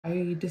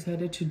I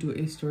decided to do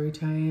a story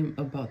time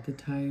about the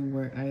time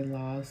where I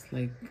lost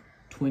like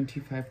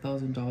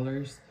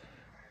 $25,000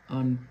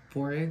 on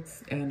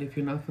Forex. And if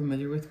you're not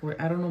familiar with Forex,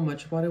 I don't know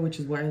much about it,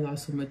 which is why I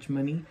lost so much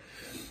money.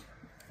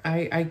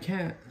 I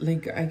can't,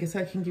 like, I guess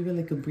I can give you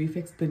like a brief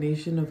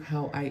explanation of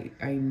how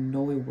I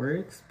know it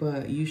works,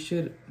 but you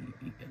should,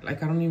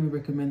 like, I don't even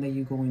recommend that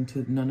you go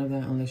into none of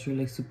that unless you're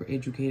like super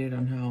educated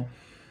on how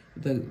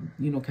the,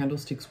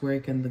 candlesticks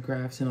work and the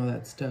graphs and all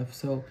that stuff.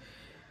 So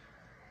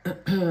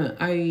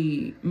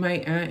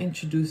my aunt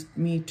introduced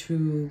me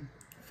to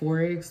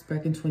Forex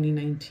back in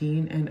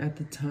 2019, and at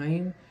the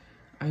time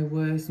I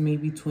was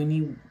maybe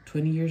 20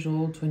 years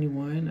old,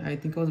 21. I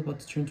think I was about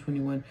to turn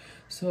 21.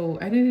 So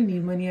I didn't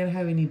need money, I didn't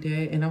have any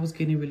debt, and I was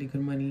getting really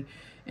good money,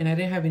 and I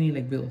didn't have any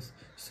like bills.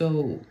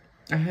 So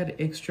I had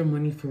extra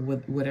money for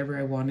whatever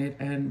I wanted.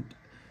 And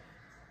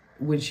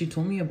when she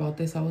told me about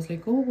this, I was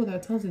like, oh, well,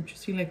 that sounds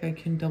interesting. Like, I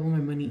can double my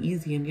money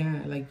easy. And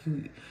yeah, like,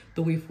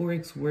 the way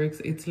Forex works,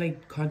 it's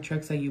like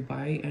contracts that you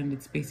buy, and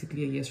it's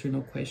basically a yes or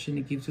no question.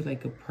 It gives you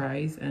like a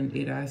price, and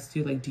it asks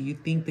you, like, do you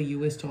think the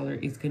US dollar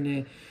is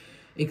gonna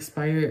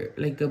expire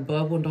like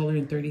above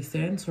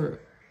 $1.30 or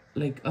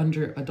like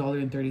under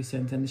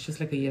 $1.30? And it's just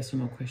like a yes or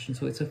no question.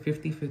 So it's a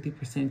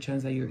 50%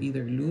 chance that you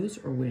either lose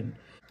or win.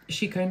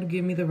 She kind of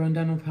gave me the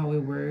rundown of how it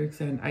works,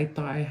 and I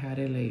thought I had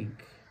it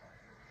like,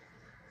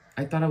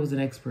 I thought I was an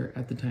expert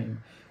at the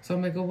time. So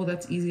I'm like, oh, well,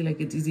 that's easy.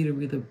 Like, it's easy to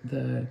read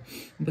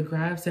the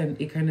graphs,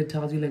 and it kind of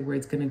tells you like where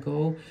it's gonna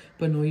go.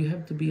 But no, you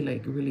have to be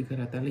like really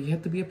good at that. Like, you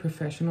have to be a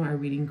professional at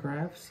reading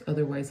graphs.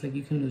 Otherwise, like,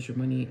 you can lose your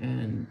money,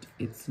 and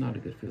it's not a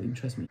good feeling,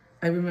 trust me.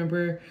 I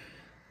remember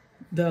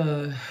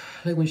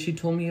when she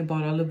told me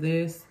about all of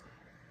this,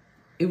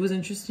 it was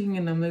interesting,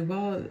 and I'm like,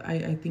 well,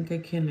 I think I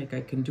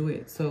can do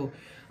it. So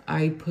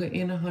I put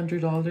in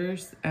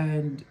 $100,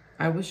 and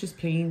I was just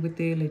playing with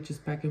it, like,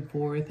 just back and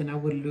forth, and I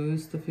would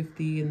lose the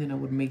 50 and then I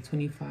would make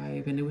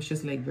 25, and it was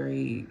just like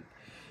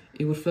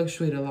it would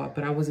fluctuate a lot,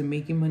 but I wasn't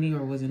making money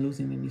or wasn't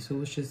losing any. So it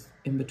was just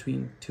in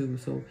between two.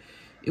 So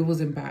it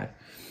wasn't bad.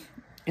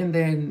 And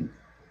then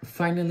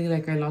finally,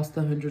 like, I lost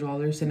the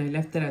 $100, and I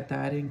left it at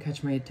that. I didn't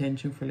catch my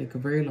attention for like a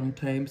very long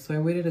time. So I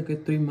waited a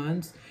good 3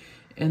 months,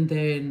 and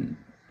then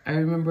I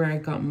remember I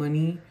got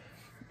money,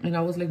 and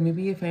I was like,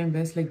 maybe if I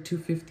invest like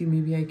 $250,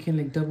 maybe I can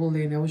like double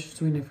it. And I was just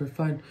doing it for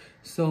fun.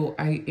 So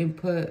I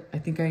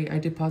think I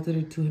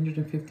deposited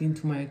 $250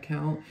 into my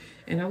account,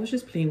 and I was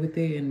just playing with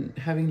it and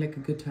having like a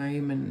good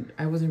time. And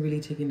I wasn't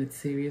really taking it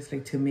serious,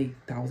 like to make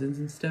thousands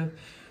and stuff.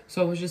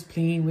 So I was just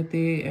playing with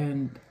it,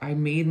 and I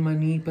made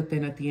money, but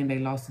then at the end I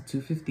lost the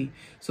 $250.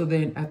 So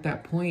then at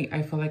that point,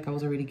 I felt like I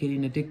was already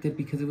getting addicted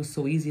because it was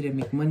so easy to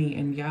make money.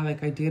 And yeah,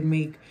 like, I did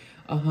make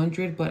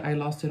 100, but I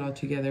lost it all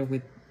together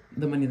with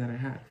the money that I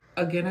had.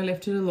 Again, I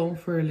left it alone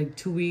for like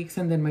 2 weeks,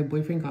 and then my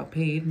boyfriend got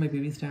paid, my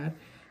baby's dad.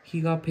 He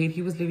got paid.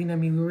 He was living,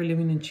 we were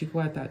living in Chico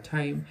at that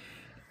time,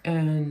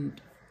 and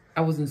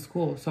I was in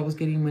school, so I was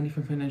getting money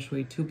from financial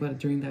aid too. But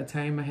during that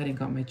time, I hadn't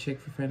got my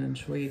check for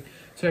financial aid.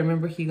 So I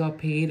remember he got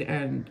paid,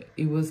 and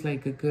it was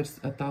like a good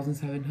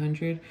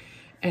 1,700.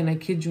 And I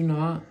kid you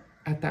not,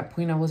 at that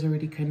point I was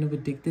already kind of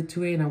addicted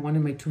to it, and I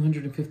wanted my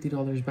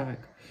 $250 back,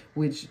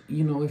 which,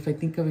 if I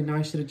think of it now,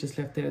 I should have just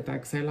left it at that,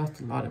 because I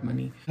lost a lot of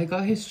money. I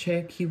got his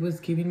check. He was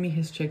giving me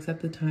his checks at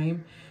the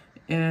time,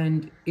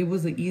 and it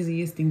was the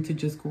easiest thing to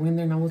just go in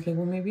there. And I was like,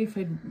 well, maybe if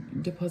I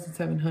deposit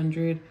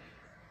 700,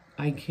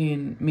 I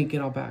can make it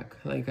all back.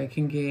 Like, I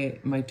can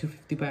get my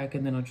 250 back,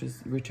 and then I'll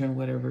just return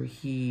whatever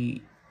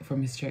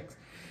from his checks.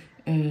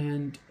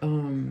 And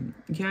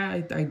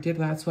yeah, I did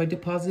that. So I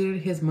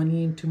deposited his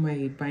money into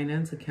my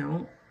Binance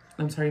account.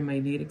 I'm sorry, my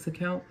Nadex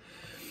account.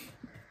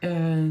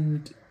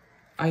 And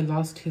I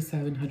lost his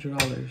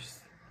 $700.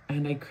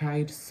 And I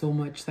cried so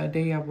much that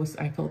day.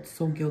 I felt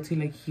so guilty.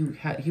 Like,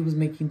 he was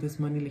making this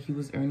money, like he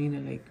was earning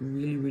it like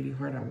really, really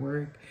hard at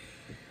work.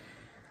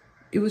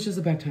 It was just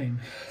a bad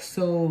time.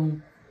 So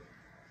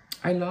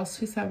I lost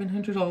his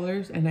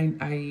 $700, and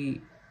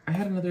I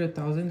had another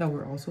 1,000 that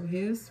were also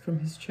his from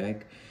his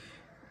check.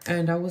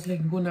 And I was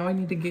like, well, now I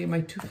need to get my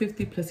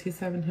 $250 plus his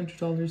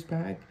 $700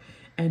 back.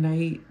 And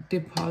I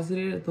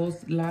deposited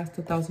those last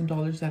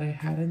 $1,000 that I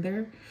had in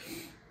there.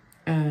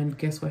 And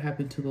guess what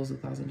happened to those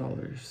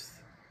 $1,000?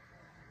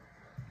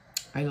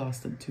 I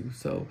lost them too.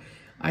 So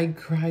I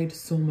cried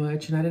so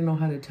much, and I didn't know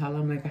how to tell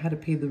him. Like, I had to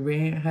pay the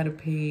rent, I had to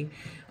pay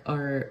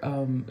our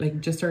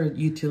like just our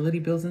utility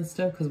bills and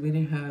stuff, because we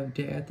didn't have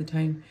debt at the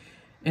time.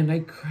 And I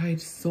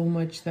cried so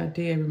much that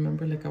day. I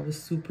remember, like, I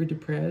was super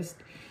depressed.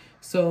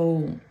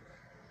 So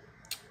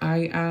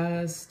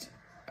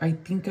I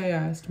think I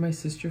asked my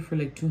sister for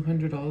like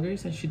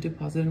 $200, and she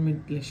deposited me,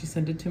 like, she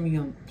sent it to me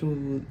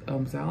through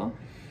Zelle.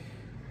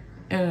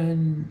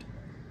 And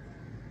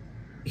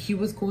he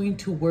was going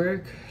to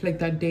work like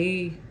that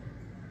day,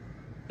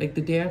 like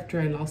the day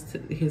after I lost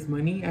his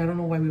money. I don't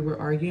know why we were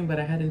arguing, but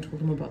I hadn't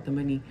told him about the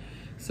money.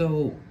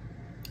 So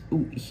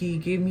he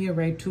gave me a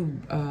ride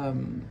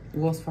to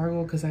Wells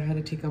Fargo, because I had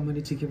to take out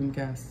money to give him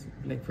gas,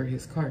 like, for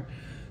his car.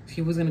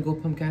 he was gonna go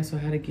pump gas, so I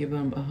had to give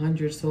him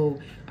 100. So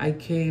I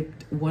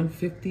kept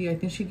 150. I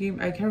think she gave,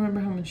 I can't remember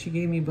how much she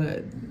gave me,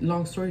 but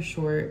long story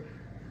short,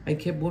 I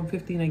kept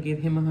 150 and I gave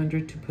him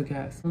 100 to put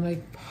gas. I'm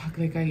like, fuck,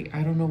 like I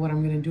don't know what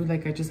I'm gonna do.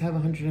 Like I just have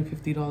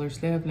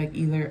 $150 left. Like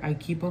either I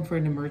keep them for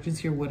an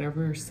emergency or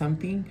whatever, or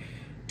something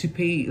to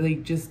pay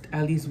like just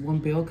at least one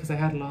bill, because I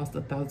had lost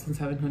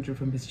 1,700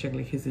 from his check.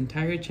 Like his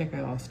entire check,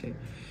 I lost it.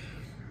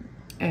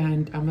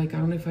 And I'm like, I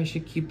don't know if I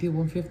should keep the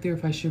 150 or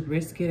if I should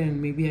risk it and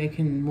maybe I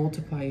can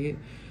multiply it.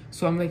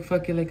 So I'm like,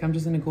 fuck it, like I'm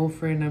just gonna go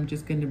for it and I'm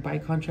just gonna buy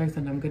contracts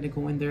and I'm gonna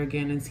go in there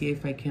again and see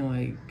if I can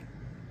like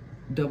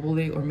double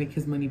it or make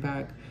his money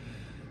back.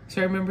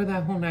 So I remember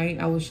that whole night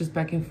I was just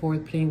back and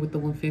forth playing with the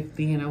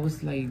 150, and I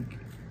was like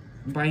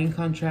buying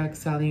contracts,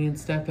 selling and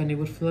stuff, and it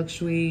would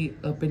fluctuate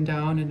up and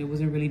down and it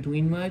wasn't really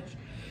doing much.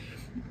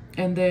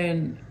 And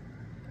then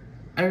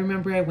I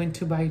remember I went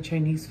to buy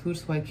Chinese food,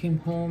 so I came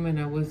home and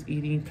I was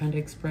eating Panda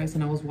Express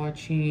and I was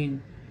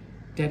watching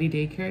Daddy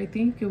Daycare. I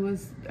think it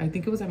was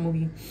that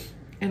movie.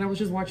 And I was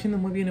just watching the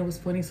movie and it was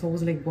funny, so I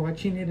was like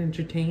watching it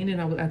entertained,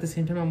 and I was at the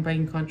same time I'm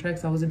buying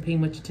contracts. I wasn't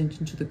paying much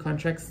attention to the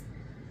contracts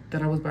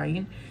that I was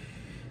buying.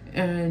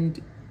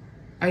 And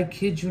I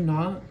kid you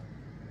not,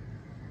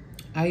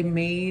 I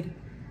made,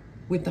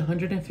 with the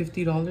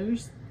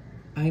 $150,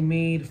 I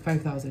made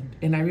 5,000.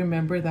 And I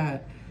remember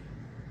that,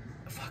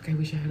 fuck, I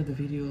wish I had the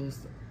videos.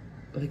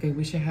 Like I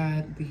wish I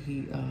had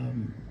the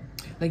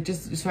like,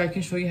 just so I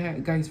can show you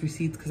guys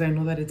receipts, because I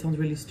know that it sounds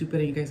really stupid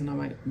and you guys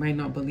might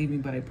not believe me,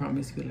 but I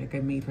promise you, like I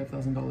made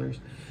 $5,000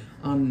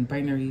 on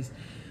binaries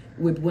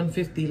with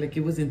 150. Like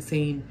it was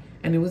insane.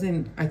 And it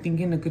wasn't, I think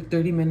in a good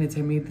 30 minutes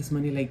I made this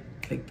money like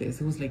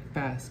this. It was like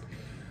fast.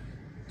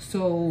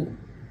 So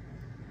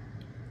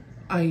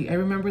I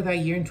remember that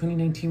year in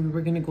 2019 we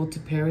were gonna go to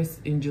Paris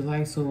in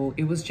July. So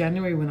it was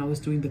January when I was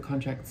doing the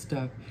contract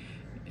stuff,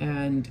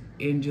 and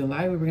in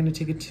July we were gonna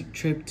take a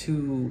trip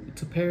to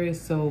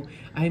Paris. So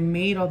I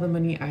made all the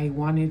money I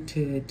wanted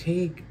to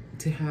take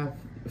to have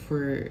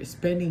for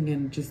spending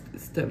and just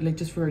stuff, like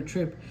just for a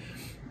trip.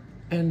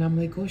 And I'm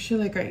like, oh shit,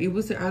 like it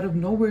was out of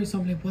nowhere. So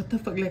I'm like, what the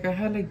fuck? Like I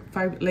had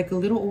like a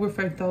little over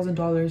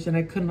 $5,000, and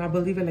I could not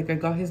believe it. Like I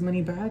got his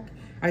money back.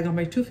 I got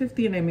my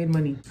 $250 and I made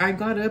money. I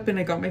got up and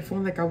I got my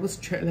phone. Like I was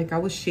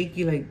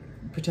shaky. Like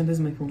pretend this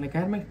is my phone. Like I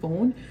had my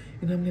phone,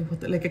 and I'm like, what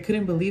the? Like I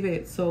couldn't believe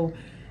it. So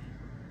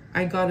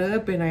I got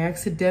up and I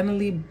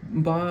accidentally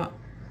bought,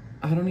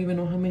 I don't even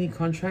know how many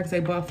contracts. I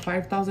bought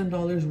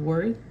 $5,000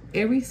 worth.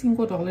 Every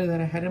single dollar that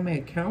I had in my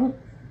account,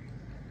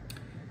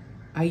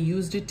 I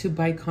used it to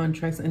buy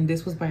contracts, and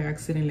this was by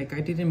accident. Like I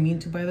didn't mean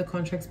to buy the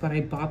contracts, but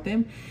I bought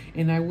them,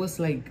 and I was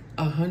like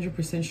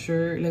 100%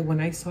 sure. Like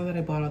when I saw that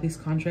I bought all these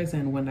contracts,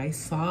 and when I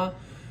saw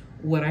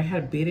what I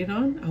had bid it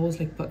on, I was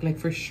like, fuck, like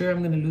for sure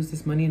I'm gonna lose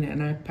this money,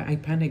 and I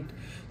panicked.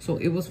 So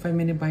it was 5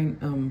 minute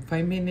buying,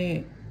 5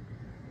 minute.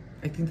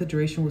 I think the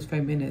duration was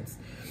 5 minutes,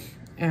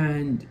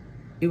 and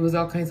it was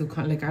all kinds of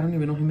like I don't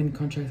even know how many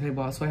contracts I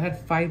bought. So I had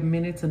 5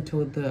 minutes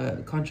until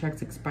the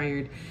contracts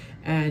expired,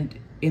 and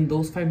in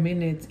those 5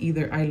 minutes,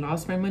 either I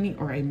lost my money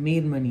or I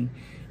made money.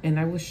 And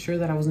I was sure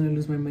that I was gonna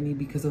lose my money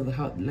because of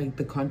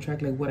the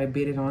contract, like what I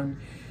bid it on.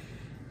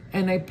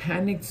 And I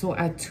panicked. So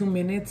at 2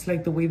 minutes,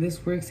 like the way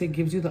this works, it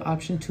gives you the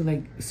option to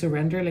like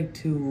surrender, like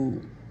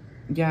to,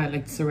 yeah,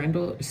 like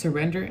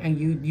surrender, and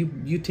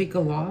you take a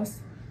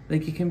loss.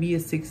 Like it can be a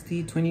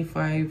 60,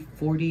 25,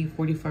 40,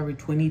 45, or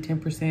 20,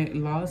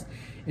 10% loss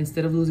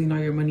instead of losing all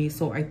your money.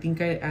 So I think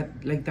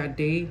at like that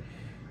day,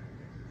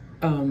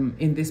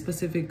 in this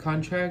specific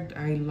contract,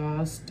 I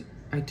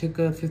took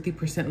a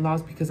 50%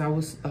 loss because I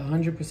was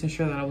 100%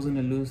 sure that I was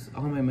gonna lose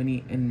all my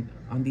money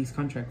on these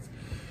contracts.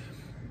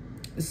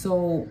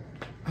 So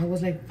I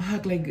was like,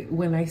 fuck, like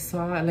when I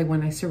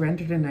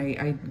surrendered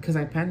and because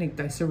I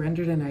panicked, I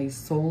surrendered and I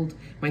sold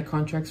my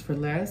contracts for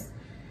less.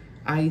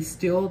 I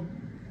still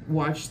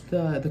watched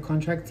the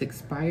contracts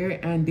expire,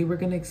 and they were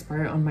gonna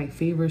expire on my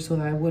favor, so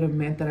that would have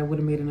meant that I would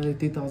have made another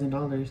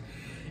 $3,000.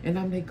 And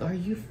I'm like, are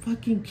you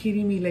fucking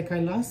kidding me? Like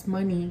I lost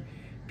money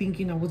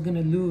thinking I was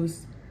gonna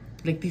lose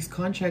like these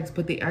contracts,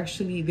 but they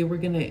were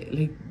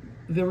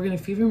gonna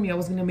favor me. I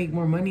was gonna make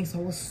more money. So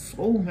I was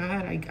so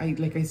mad.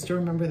 I still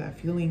remember that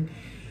feeling.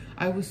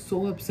 I was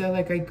so upset.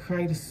 Like I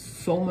cried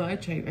so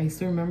much. I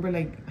still remember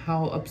like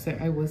how upset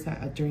I was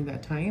during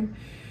that time.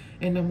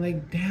 And I'm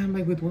like, damn,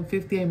 like with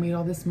 150 I made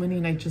all this money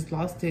and I just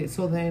lost it.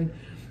 So then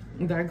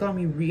that got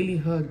me really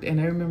hooked.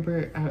 And I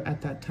remember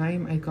at that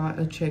time I got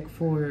a check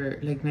for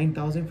like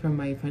 $9,000 from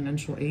my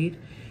financial aid,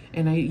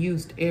 and I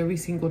used every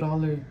single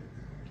dollar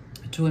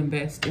to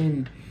invest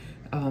in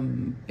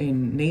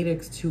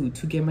Nadex to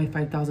get my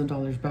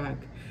 $5,000 back.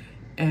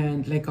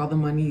 And like all the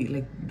money,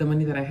 like the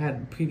money that I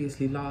had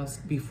previously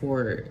lost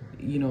before,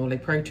 you know,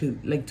 like prior to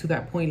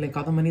that point, like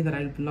all the money that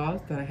I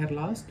had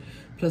lost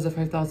plus the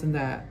 5,000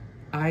 that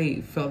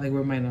I felt like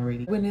were mine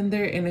already. I went in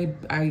there and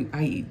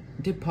I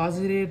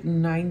deposited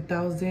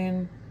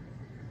 $9,700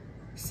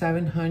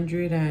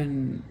 700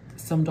 and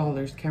some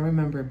dollars, can't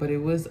remember, but it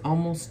was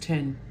almost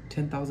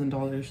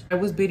 $10,000. I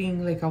was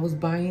bidding, like I was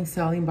buying,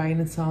 selling, buying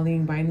and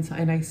selling,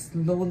 and I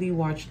slowly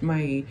watched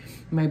my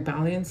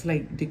balance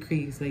like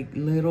decrease, like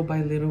little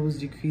by little was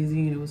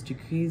decreasing, and it was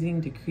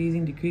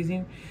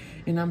decreasing.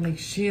 And I'm like,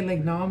 shit,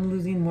 like now I'm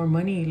losing more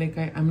money. Like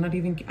I'm not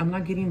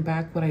getting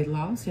back what I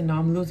lost, and now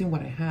I'm losing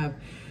what I have.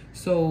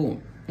 So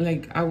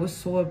like I was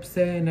so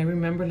upset, and I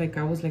remember like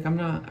I was like,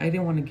 I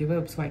didn't want to give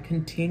up. So I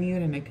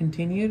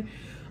continued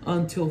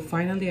until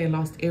finally I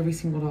lost every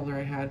single dollar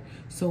I had.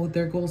 So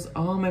there goes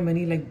all my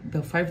money, like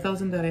the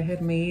 5,000 that I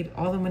had made,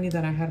 all the money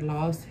that I had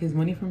lost, his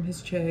money from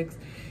his checks,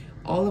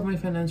 all of my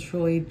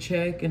financial aid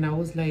check, and I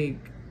was like,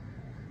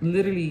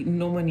 literally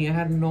no money. I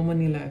had no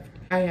money left.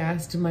 I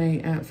asked my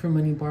aunt for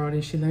money borrowed,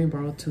 and she let me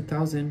borrow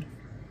 2,000.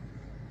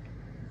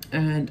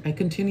 And I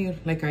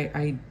continued, like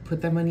I put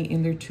that money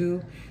in there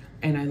too,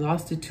 and I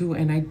lost it too.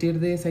 And I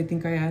did this, I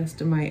think I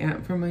asked my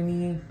aunt for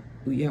money.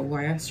 Yeah, well,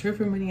 I asked her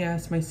for money, I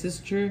asked my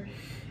sister,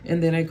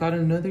 and then I got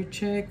another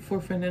check for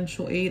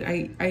financial aid.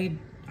 I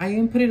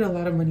inputted a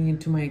lot of money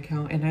into my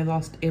account, and I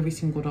lost every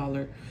single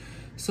dollar.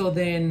 So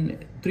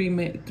then 3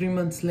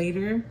 months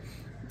later,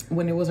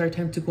 when it was our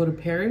time to go to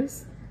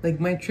Paris,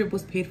 like my trip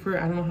was paid for.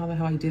 I don't know how the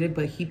hell I did it,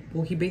 but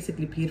he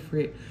basically paid for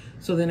it.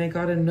 So then I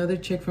got another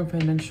check from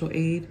financial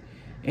aid,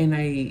 and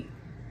I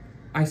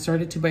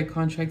started to buy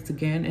contracts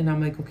again, and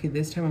I'm like, okay,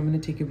 this time I'm gonna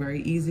take it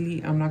very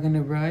easily. I'm not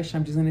gonna rush.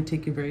 I'm just gonna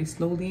take it very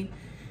slowly,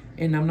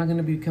 and I'm not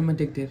gonna become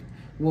addicted.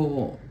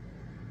 Well,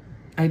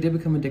 I did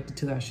become addicted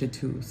to that shit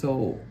too.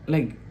 So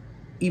like,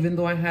 even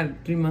though I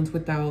had 3 months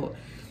without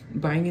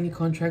buying any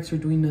contracts or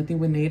doing nothing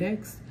with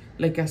Nadex,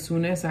 like as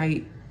soon as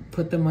I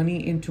put the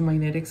money into my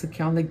Nadex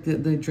account, like the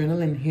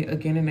adrenaline hit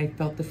again, and I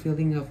felt the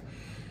feeling of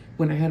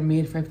when I had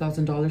made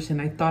 $5,000,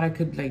 and I thought I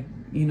could, like,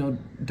 you know,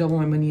 double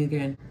my money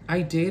again.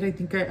 I did. I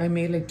think I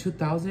made like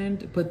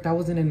 2,000, but that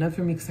wasn't enough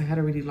for me because I had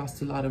already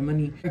lost a lot of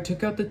money. I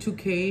took out the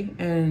 2K,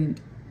 and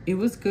it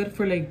was good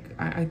for like,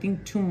 I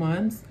think 2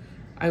 months.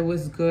 I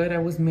was good. I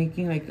was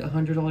making like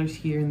 $100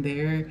 here and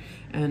there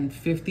and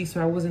 50.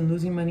 So I wasn't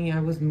losing money. I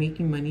was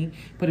making money,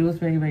 but it was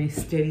very, very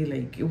steady.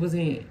 Like it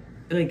wasn't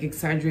like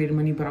exaggerated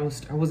money, but I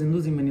wasn't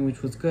losing money,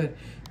 which was good.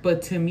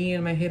 But to me,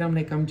 in my head, I'm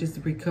like, I'm just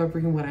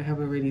recovering what I have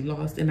already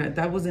lost, and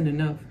that wasn't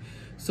enough.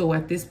 So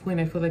at this point,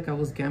 I feel like I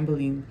was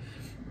gambling,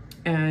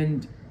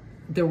 and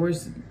there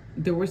was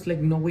like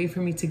no way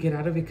for me to get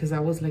out of it, because I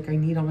was like, I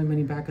need all my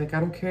money back. Like I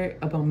don't care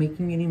about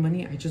making any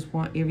money. I just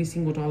want every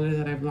single dollar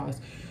that I've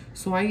lost.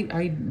 So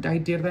I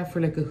did that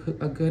for like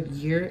a good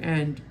year,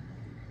 and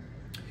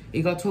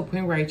it got to a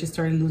point where I just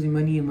started losing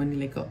money,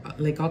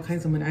 like all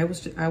kinds of money. I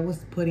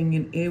was putting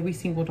in every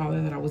single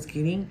dollar that I was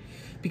getting,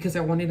 because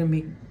I wanted to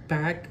make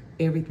back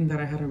everything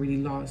that I had already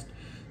lost.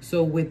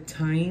 So with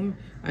time,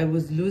 I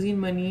was losing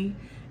money,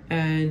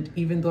 and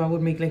even though I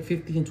would make like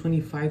 50 and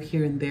 25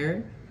 here and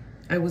there,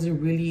 I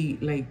wasn't really,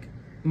 like,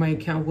 my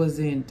account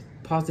wasn't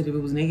positive,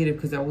 it was negative,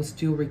 because I was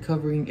still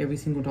recovering every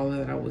single dollar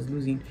that I was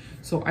losing.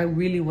 So I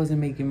really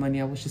wasn't making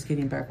money. I was just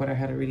getting back what I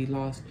had already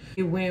lost.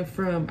 It went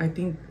from, I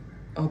think,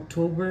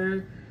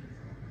 October,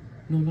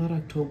 no, not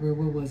October,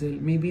 what was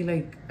it? Maybe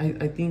like,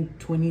 I think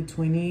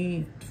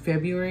 2020,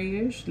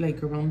 February-ish,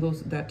 like around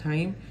that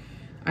time,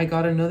 I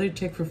got another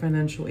check for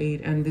financial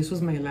aid, and this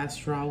was my last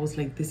straw. I was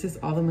like, this is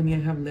all the money I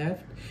have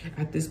left.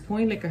 At this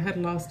point, like I had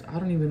lost, I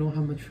don't even know how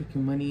much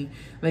freaking money.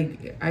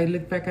 Like I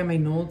look back at my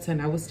notes,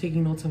 and I was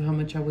taking notes of how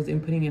much I was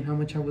inputting and how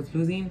much I was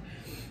losing.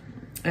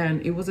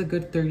 And it was a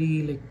good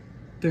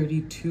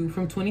 32,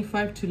 from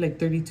 25 to like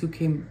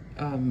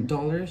 32K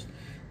dollars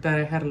that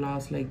I had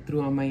lost, like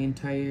throughout my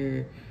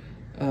entire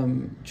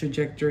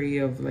trajectory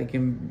of like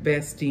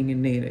investing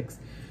in Nadex.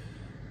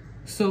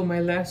 So my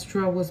last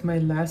straw was my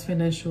last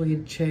financial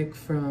aid check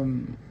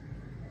from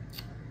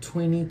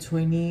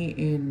 2020.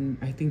 In,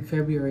 I think,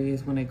 February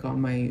is when I got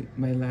my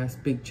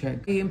last big check.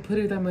 I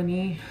inputted that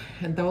money,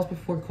 and that was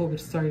before COVID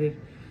started.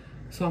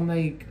 So I'm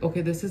like,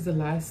 okay, this is the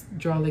last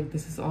draw. Like,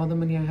 this is all the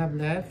money I have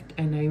left.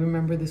 And I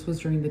remember this was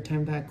during the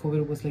time that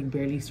COVID was like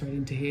barely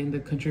starting to hit, and the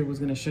country was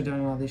gonna shut down,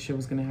 and all this shit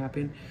was gonna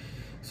happen.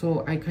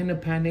 So I kind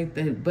of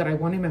panicked, but I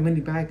wanted my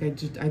money back. I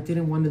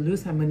didn't want to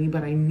lose that money,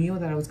 but I knew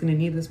that I was going to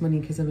need this money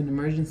in case of an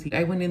emergency.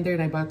 I went in there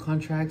and I bought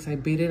contracts. I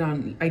did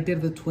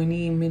the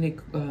 20-minute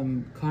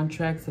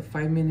contracts, the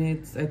 5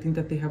 minutes. I think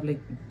that they have like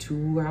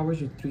 2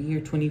 hours or 3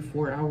 or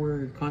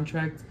 24-hour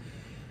contracts.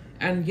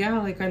 And yeah,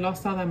 like I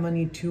lost all that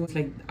money too. It's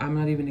like, I'm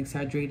not even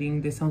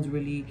exaggerating. This sounds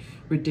really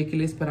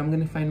ridiculous, but I'm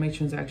going to find my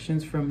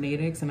transactions from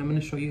Nadex, and I'm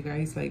going to show you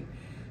guys like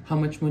how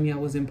much money I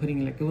was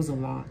inputting. Like it was a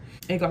lot.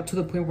 It got to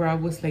the point where I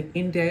was like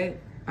in debt.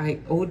 I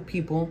owed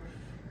people,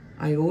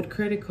 I owed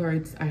credit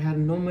cards, I had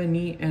no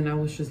money, and I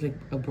was just like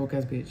a broke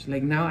ass bitch.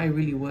 Like now I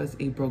really was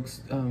a broke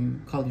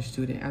college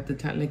student. At the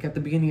time, like at the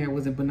beginning I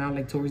wasn't, but now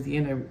like towards the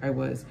end I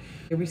was.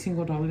 Every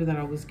single dollar that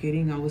I was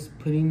getting, I was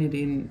putting it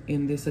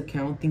in this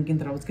account, thinking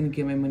that I was gonna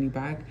get my money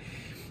back.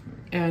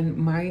 And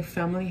my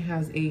family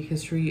has a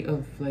history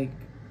of like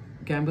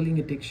gambling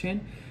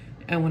addiction.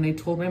 And when I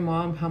told my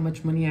mom how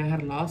much money I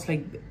had lost,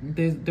 like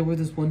there was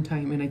this one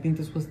time, and I think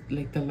this was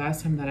like the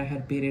last time that I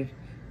had baited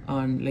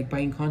on like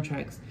buying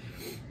contracts.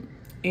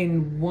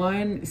 In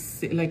one,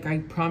 like I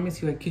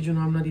promise you, I kid you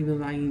not, I'm not even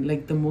lying.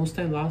 Like the most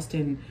I lost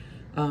in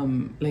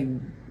like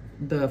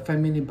the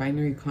 5-minute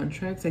binary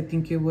contracts, I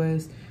think it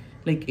was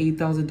like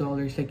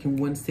 $8,000. Like in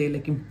one day,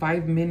 like in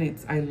 5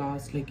 minutes, I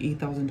lost like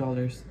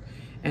 $8,000.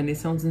 And it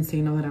sounds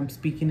insane now that I'm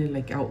speaking it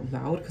like out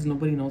loud, because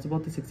nobody knows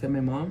about this except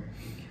my mom.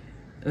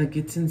 Like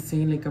it's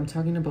insane. Like I'm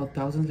talking about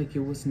thousands, like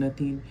it was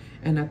nothing.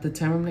 And at the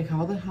time I'm like,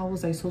 how the hell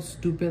was I so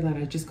stupid that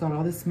I just got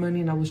all this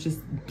money and I was just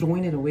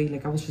throwing it away?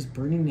 Like I was just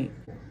burning it.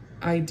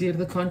 I did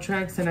the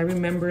contracts, and I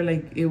remember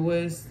like it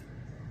was,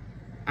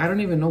 I don't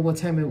even know what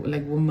time it,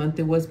 like what month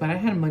it was, but I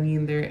had money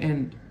in there,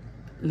 and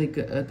like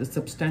a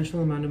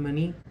substantial amount of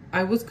money.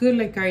 I was good.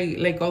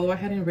 Like although I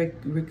hadn't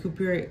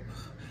recuperate,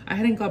 I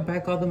hadn't got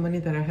back all the money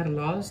that I had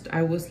lost.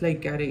 I was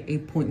like at a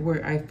point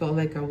where I felt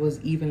like I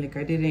was even, like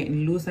I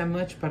didn't lose that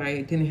much, but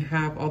I didn't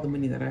have all the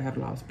money that I had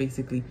lost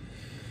basically.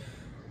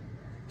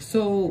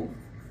 So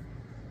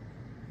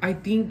I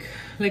think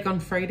like on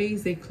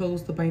Fridays they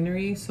close the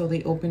binary, so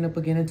they open up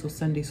again until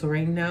Sunday. So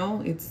right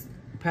now it's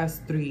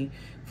past 3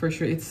 for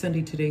sure. It's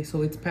Sunday today,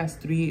 so it's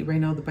past 3 right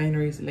now. The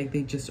binaries, like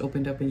they just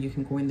opened up and you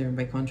can go in there and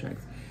buy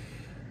contracts.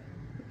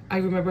 I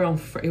remember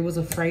it was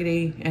a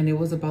Friday, and it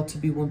was about to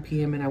be 1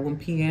 p.m. and at 1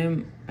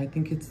 p.m. I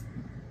think it's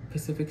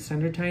Pacific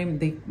Standard Time,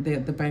 the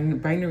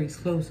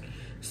binaries closed.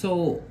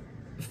 So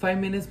 5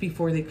 minutes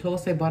before they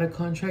closed, I bought a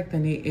contract,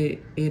 and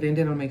it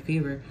ended on my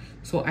favor.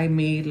 So I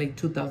made like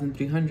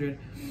 2,300.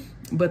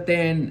 But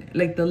then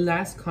like the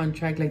last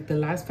contract, like the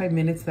last 5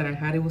 minutes that I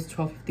had, it was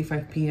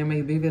 12:55 p.m.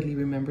 I vividly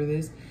remember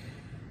this.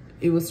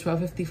 It was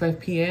 12:55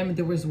 p.m.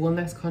 There was one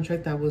last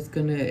contract that was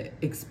gonna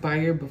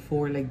expire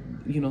before, like,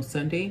 you know,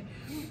 Sunday.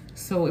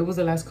 So it was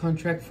the last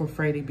contract for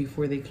Friday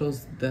before they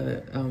closed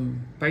the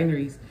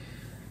binaries.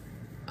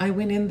 I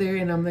went in there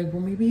and I'm like,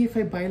 well, maybe if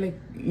I buy like,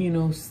 you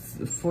know,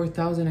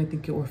 4,000, I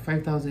think, or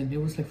 5,000. It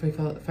was like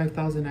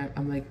 5,000.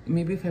 I'm like,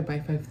 maybe if I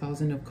buy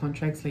 5,000 of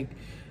contracts, like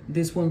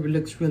this one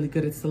looks really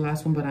good. It's the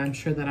last one, but I'm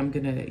sure that I'm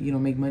gonna, you know,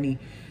 make money.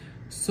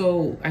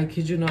 So I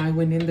kid you not, I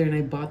went in there and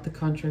I bought the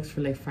contracts for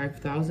like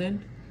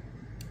 5,000.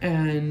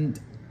 And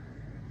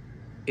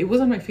it was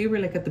on my favor.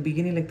 Like at the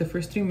beginning, like the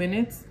first 3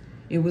 minutes,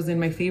 it was in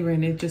my favor,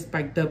 and it just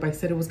spiked up. I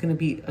said it was going to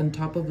be on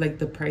top of like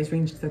the price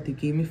range that they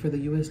gave me for the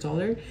US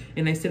dollar,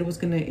 and I said it was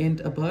going to end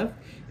above.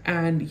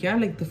 And yeah,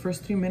 like the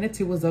first 3 minutes,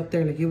 it was up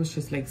there. Like it was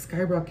just like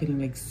skyrocketing,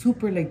 like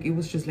super, like it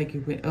was just like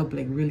it went up,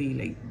 like really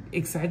like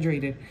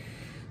exaggerated.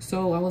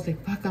 So I was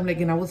like, fuck, I'm like,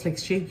 and I was like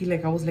shaky,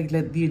 like I was like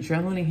the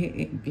adrenaline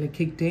hit, like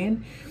kicked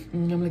in,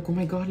 and I'm like, oh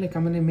my god, like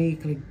I'm gonna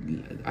make like,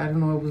 I don't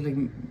know, it was like,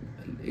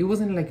 it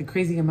wasn't like a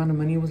crazy amount of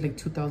money. It was like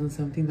 2,000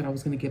 something that I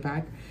was gonna get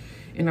back.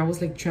 And I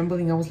was like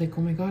trembling. I was like,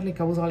 oh my god,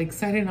 like I was all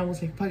excited, and I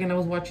was like, fuck. And I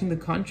was watching the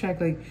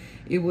contract, like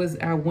it was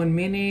at 1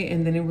 minute,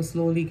 and then it was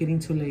slowly getting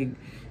to like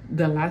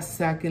the last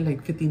second,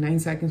 like 59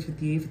 seconds,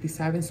 58,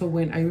 57. So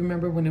when I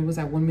remember when it was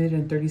at 1 minute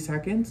and 30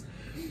 seconds,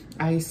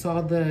 I saw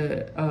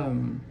the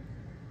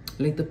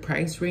like the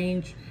price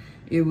range,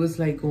 it was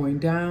like going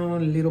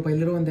down little by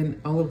little, and then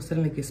all of a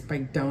sudden like it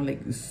spiked down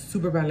like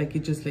super bad. Like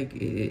it just like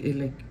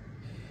it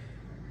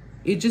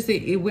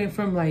went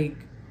from like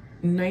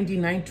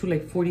 99 to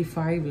like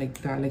 45,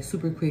 like that, like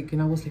super quick. And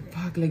I was like,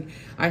 fuck, like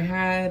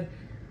I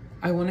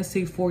want to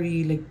say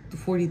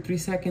 43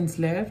 seconds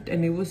left,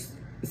 and it was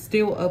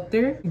still up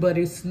there, but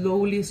it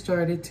slowly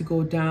started to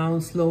go down,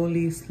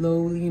 slowly,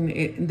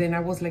 and then I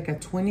was like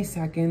at 20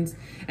 seconds,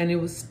 and it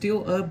was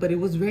still up, but it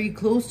was very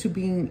close to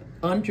being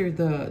under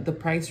the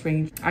price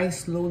range. I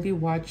slowly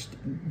watched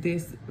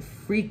this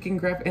freaking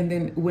graph, and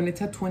then when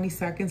it's at 20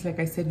 seconds, like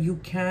I said, you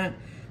can't,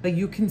 like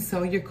you can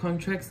sell your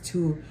contracts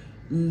to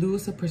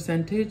lose a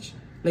percentage.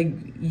 Like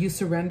you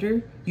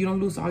surrender, you don't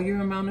lose all your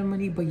amount of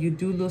money, but you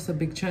do lose a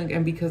big chunk.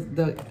 And because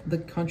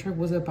the contract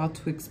was about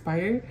to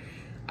expire,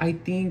 I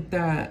think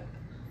that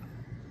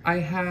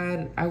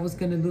I was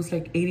gonna lose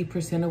like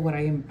 80% of what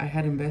I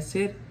had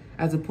invested,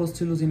 as opposed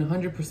to losing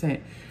 100%.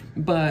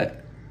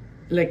 But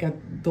like at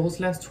those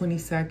last 20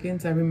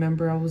 seconds, I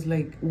remember I was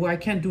like, well, I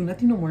can't do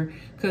nothing no more,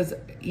 because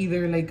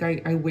either like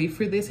I wait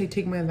for this, I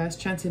take my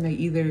last chance, and I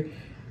either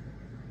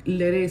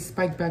let it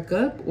spike back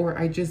up, or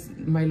I just,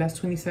 my last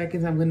 20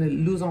 seconds, I'm gonna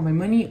lose all my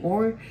money,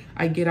 or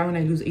I get out and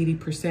I lose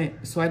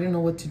 80%. So I didn't know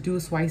what to do,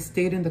 so I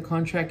stayed in the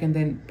contract. And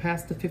then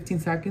past the 15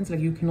 seconds,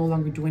 like you can no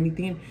longer do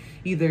anything.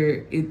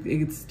 Either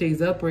it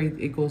stays up or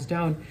it goes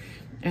down.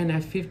 And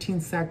at 15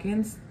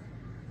 seconds,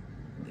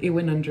 it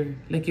went under.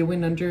 Like it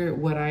went under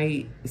what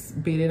I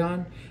bid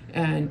on,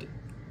 and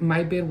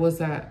my bid was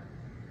that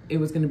it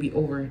was gonna be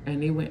over,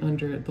 and it went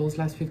under those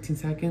last 15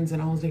 seconds.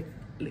 And I was like,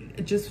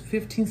 just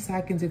 15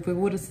 seconds, if it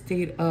would have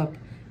stayed up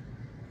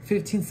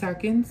 15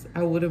 seconds,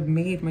 I would have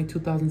made my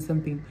 2,000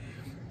 something.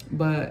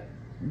 But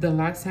the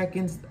last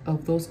seconds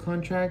of those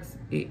contracts,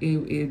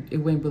 it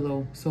went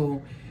below.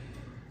 So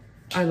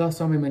I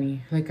lost all my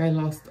money. Like, I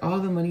lost all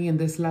the money in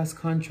this last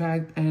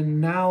contract,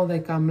 and now,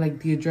 like, I'm like,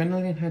 the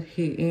adrenaline had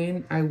hit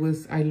in. I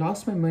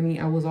lost my money.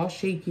 I was all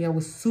shaky. I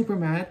was super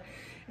mad,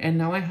 and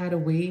now I had to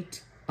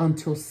wait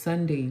until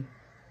Sunday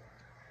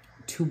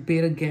to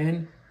bid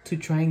again to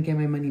try and get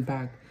my money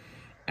back.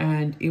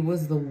 And it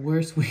was the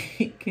worst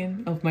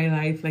weekend of my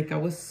life. Like, I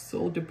was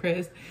so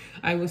depressed.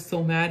 I was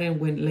so mad. And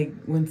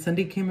when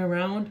Sunday came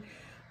around,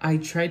 I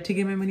tried to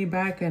get my money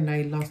back, and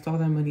I lost all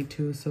that money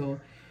too. So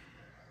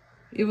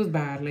it was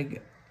bad.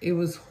 Like, it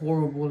was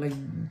horrible. Like,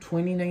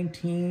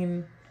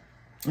 2019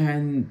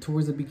 and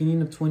towards the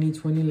beginning of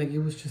 2020, like, it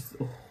was just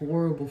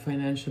horrible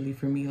financially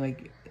for me.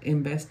 Like,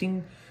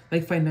 investing,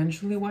 like,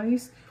 financially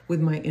wise, with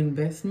my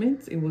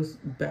investments, it was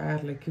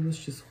bad. Like, it was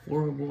just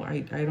horrible.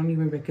 I don't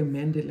even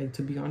recommend it, like,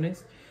 to be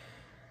honest.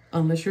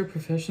 Unless you're a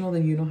professional,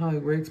 then you know how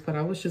it works. But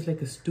I was just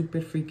like a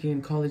stupid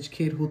freaking college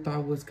kid who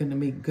thought was gonna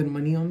make good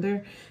money on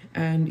there.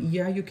 And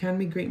yeah, you can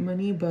make great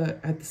money, but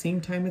at the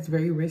same time, it's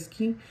very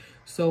risky.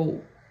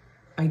 So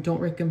I don't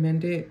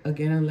recommend it,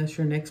 again, unless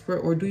you're an expert,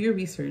 or do your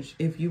research.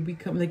 If you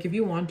become, like, if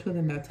you want to,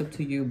 then that's up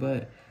to you.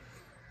 But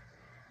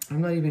I'm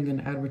not even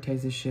gonna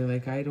advertise this shit.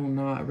 Like, I do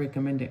not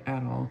recommend it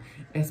at all,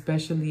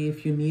 especially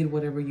if you need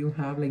whatever you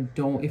have. Like,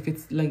 don't, if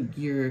it's like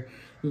your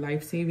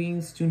life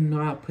savings, do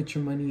not put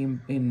your money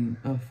in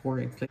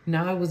forex. Like,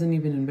 now I wasn't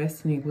even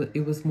investing.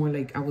 It was more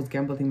like I was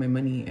gambling my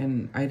money,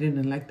 and I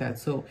didn't like that.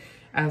 So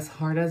as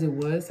hard as it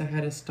was, I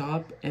had to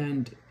stop.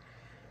 And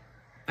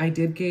I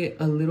did get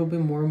a little bit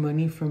more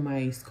money from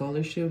my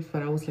scholarships,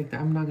 but I was like,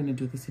 I'm not gonna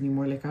do this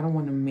anymore. Like, I don't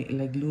want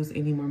to lose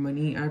any more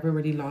money. I've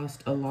already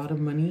lost a lot of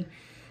money.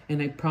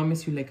 And I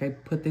promise you, like, I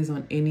put this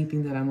on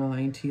anything that I'm not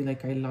lying to you.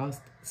 Like, I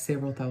lost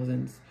several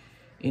thousands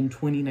in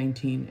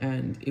 2019,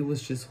 and it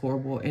was just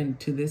horrible. And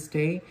to this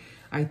day,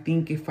 I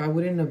think if I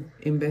wouldn't have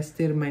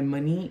invested my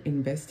money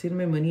in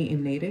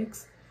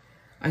Nadex,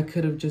 I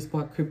could have just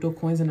bought crypto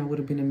coins, and I would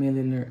have been a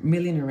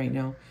millionaire right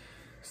now.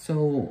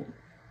 So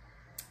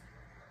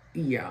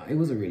yeah, it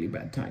was a really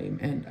bad time,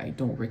 and I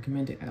don't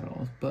recommend it at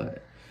all.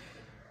 But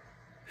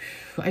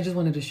I just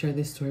wanted to share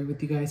this story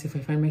with you guys. If I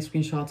find my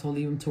screenshots, I'll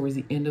leave them towards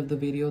the end of the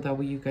video. That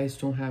way you guys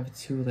don't have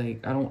to,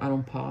 like, I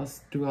don't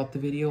pause throughout the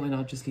video, and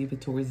I'll just leave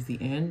it towards the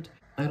end.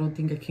 I don't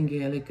think I can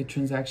get like a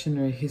transaction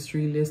or a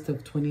history list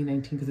of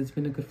 2019 because it's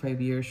been a good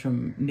 5 years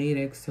from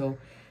Nadex. So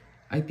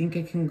I think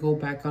I can go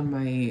back on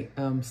my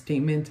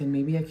statement, and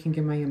maybe I can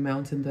get my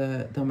amounts and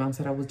the amounts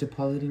that I was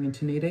depositing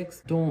into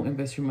Nadex. Don't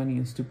invest your money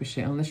in stupid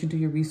shit. Unless you do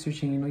your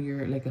research and you know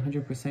you're like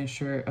 100%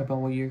 sure about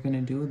what you're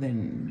gonna do,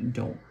 then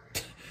don't.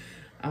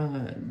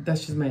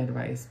 That's just my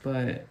advice,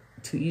 but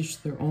to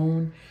each their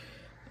own.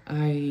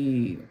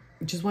 I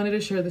just wanted to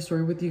share the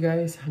story with you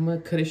guys. I'm gonna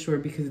cut it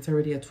short because it's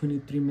already at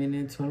 23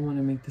 minutes, so I don't want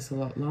to make this a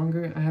lot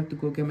longer. I have to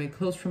go get my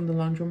clothes from the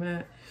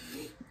laundromat,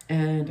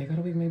 and I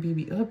gotta wake my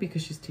baby up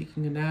because she's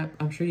taking a nap.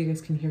 I'm sure you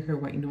guys can hear her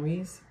white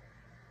noise.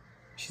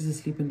 She's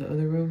asleep in the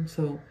other room.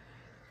 So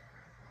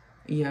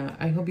yeah,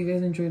 I hope you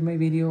guys enjoyed my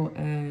video,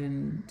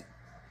 and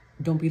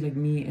don't be like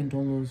me and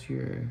don't lose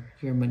your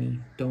money.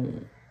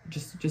 Don't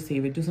just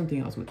save it, do something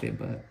else with it.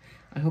 But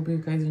I hope you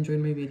guys enjoyed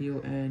my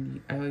video, and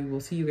I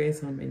will see you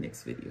guys on my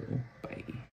next video. Bye.